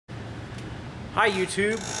Hi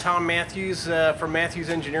YouTube, Tom Mathews from Mathews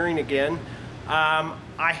Engineering again.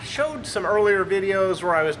 I showed some earlier videos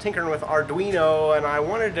where I was tinkering with Arduino, and I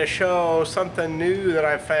wanted to show something new that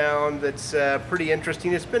I found that's pretty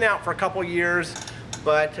interesting. It's been out for a couple years,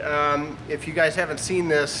 but if you guys haven't seen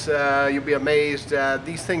this, you'll be amazed.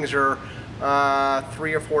 These things are $3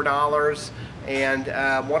 or $4, and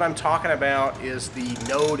what I'm talking about is the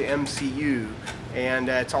Node MCU. And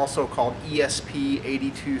it's also called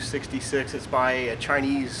ESP8266. It's by a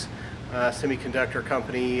Chinese semiconductor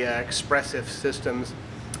company, Expressive Systems.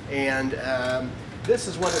 And this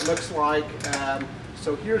is what it looks like.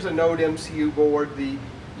 So here's a Node MCU board. The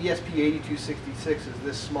ESP8266 is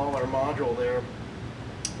this smaller module there.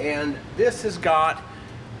 And this has got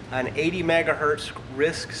an 80 megahertz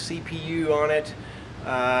RISC CPU on it.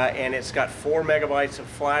 And it's got 4 megabytes of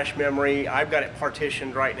flash memory. I've got it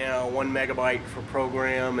partitioned right now, 1 megabyte for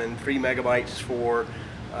program and 3 megabytes for,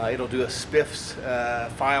 it'll do a SPIFs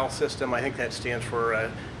file system. I think that stands for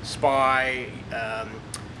SPI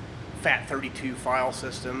FAT32 file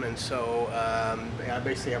system. And so I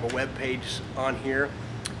basically have a web page on here.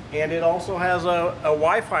 And it also has a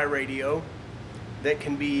Wi-Fi radio that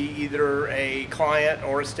can be either a client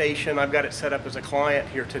or a station. I've got it set up as a client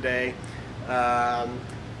here today.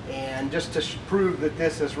 And just to prove that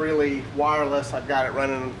this is really wireless, I've got it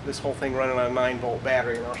running, this whole thing running on a 9-volt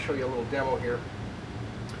battery, and I'll show you a little demo here.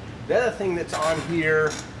 The other thing that's on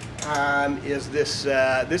here is this.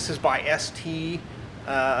 This is by ST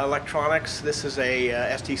Electronics. This is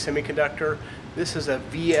a ST semiconductor. This is a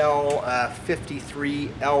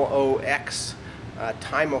VL53L0X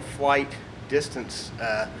time of flight distance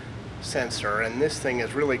sensor, and this thing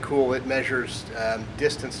is really cool. It measures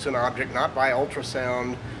distance to an object, not by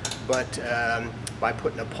ultrasound, but by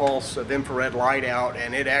putting a pulse of infrared light out,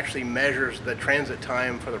 and it actually measures the transit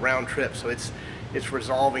time for the round trip. So it's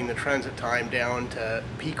resolving the transit time down to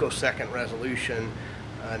picosecond resolution,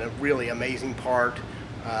 and a really amazing part.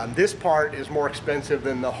 This part is more expensive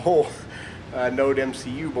than the whole Node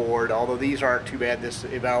MCU board, although these aren't too bad. This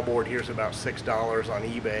eval board here is about $6 on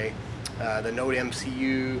eBay. The Node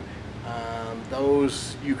MCU,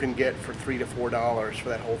 those you can get for $3 to $4 for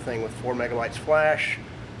that whole thing with 4 megabytes flash,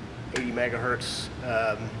 80 megahertz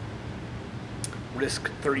RISC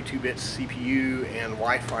 32-bit CPU, and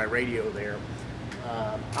Wi-Fi radio there.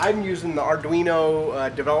 I'm using the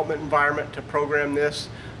Arduino development environment to program this.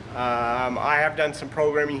 I have done some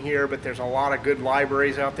programming here, but there's a lot of good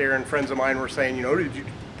libraries out there, and friends of mine were saying, you know, did you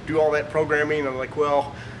do all that programming? I'm like,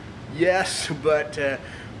 well, yes, but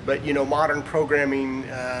you know, modern programming,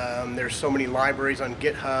 there's so many libraries on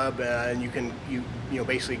GitHub, and you know,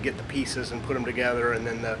 basically get the pieces and put them together, and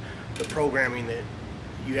then the programming that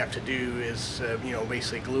you have to do is you know,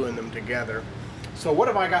 basically gluing them together. So what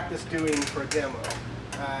have I got this doing for a demo?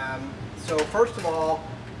 So first of all,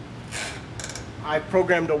 I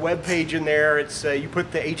programmed a web page in there. It's you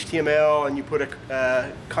put the HTML and you put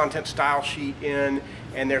a content style sheet in,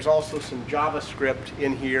 and there's also some JavaScript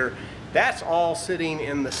in here. That's all sitting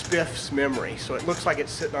in the SPIFs memory, so it looks like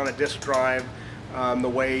it's sitting on a disk drive the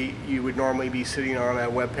way you would normally be sitting on a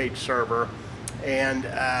web page server. And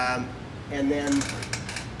then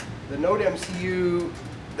the Node MCU,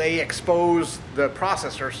 they expose the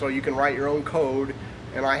processor so you can write your own code,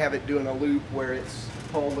 and I have it doing a loop where it's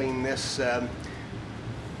pulling this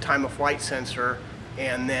time of flight sensor,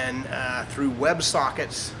 and then through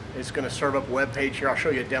Websockets, it's going to serve up a web page here. I'll show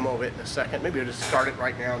you a demo of it in a second. Maybe I'll just start it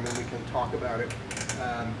right now and then we can talk about it.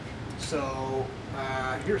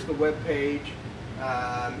 Here's the web page.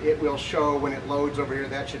 It will show when it loads over here.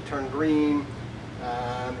 That should turn green.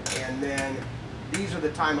 And then these are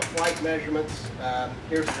the time of flight measurements.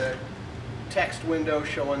 Here's the text window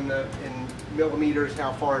showing in millimeters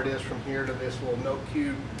how far it is from here to this little note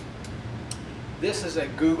cube. This is a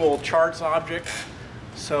Google Charts object.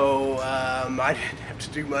 So I didn't have to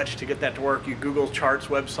do much to get that to work. You Google Charts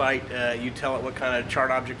website, you tell it what kind of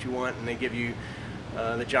chart object you want, and they give you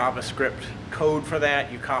the JavaScript code for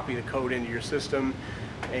that. You copy the code into your system,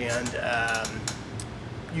 and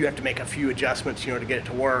you have to make a few adjustments, you know, to get it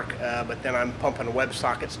to work. But then I'm pumping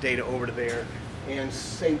WebSockets data over to there. And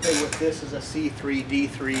same thing with this is a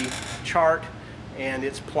C3D3 chart, and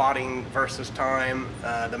it's plotting versus time,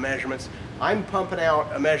 the measurements. I'm pumping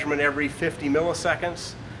out a measurement every 50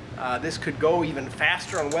 milliseconds. This could go even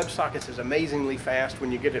faster on WebSockets. Is amazingly fast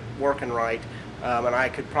when you get it working right. And I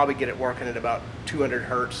could probably get it working at about 200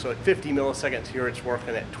 hertz. So at 50 milliseconds here, it's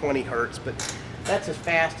working at 20 hertz. But that's as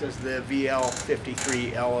fast as the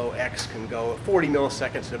VL53L0X can go. At 40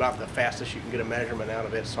 milliseconds is about the fastest you can get a measurement out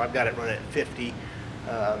of it. So I've got it running at 50.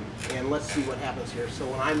 And let's see what happens here. So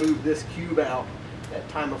when I move this cube out, that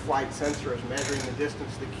time of flight sensor is measuring the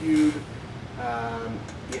distance to the cube.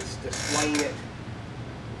 It's displaying it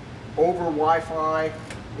over Wi-Fi.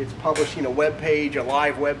 It's publishing a web page, a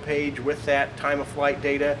live web page with that time of flight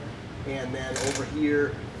data. And then over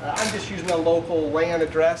here, I'm just using a local LAN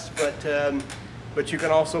address, but you can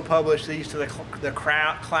also publish these to the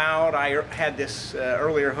cloud. I had this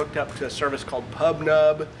earlier hooked up to a service called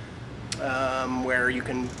Pubnub, where you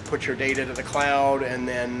can put your data to the cloud, and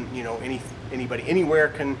then anybody anywhere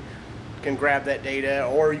can grab that data.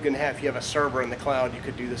 Or you can have, if you have a server in the cloud, you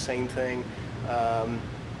could do the same thing.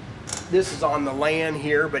 This is on the LAN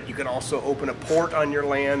here, but you can also open a port on your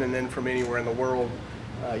LAN, and then from anywhere in the world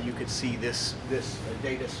you could see this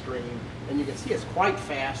data stream, and you can see it's quite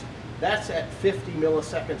fast. That's at 50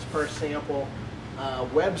 milliseconds per sample.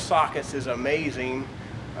 Websockets is amazing.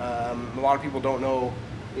 A lot of people don't know,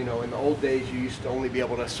 in the old days you used to only be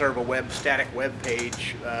able to serve a static web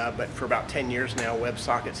page, but for about 10 years now,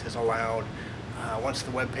 Websockets has allowed, once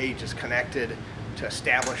the web page is connected, to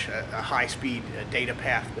establish a high-speed data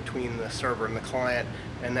path between the server and the client,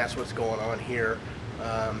 and that's what's going on here.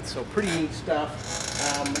 So pretty neat stuff.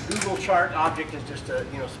 The Google chart object is just a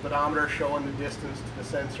speedometer showing the distance to the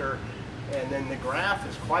sensor, and then the graph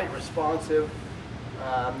is quite responsive.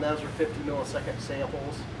 Those are 50 millisecond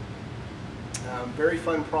samples. Very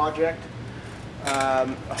fun project. I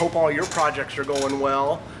hope all your projects are going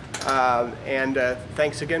well, and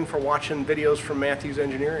thanks again for watching videos from Mathews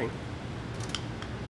Engineering.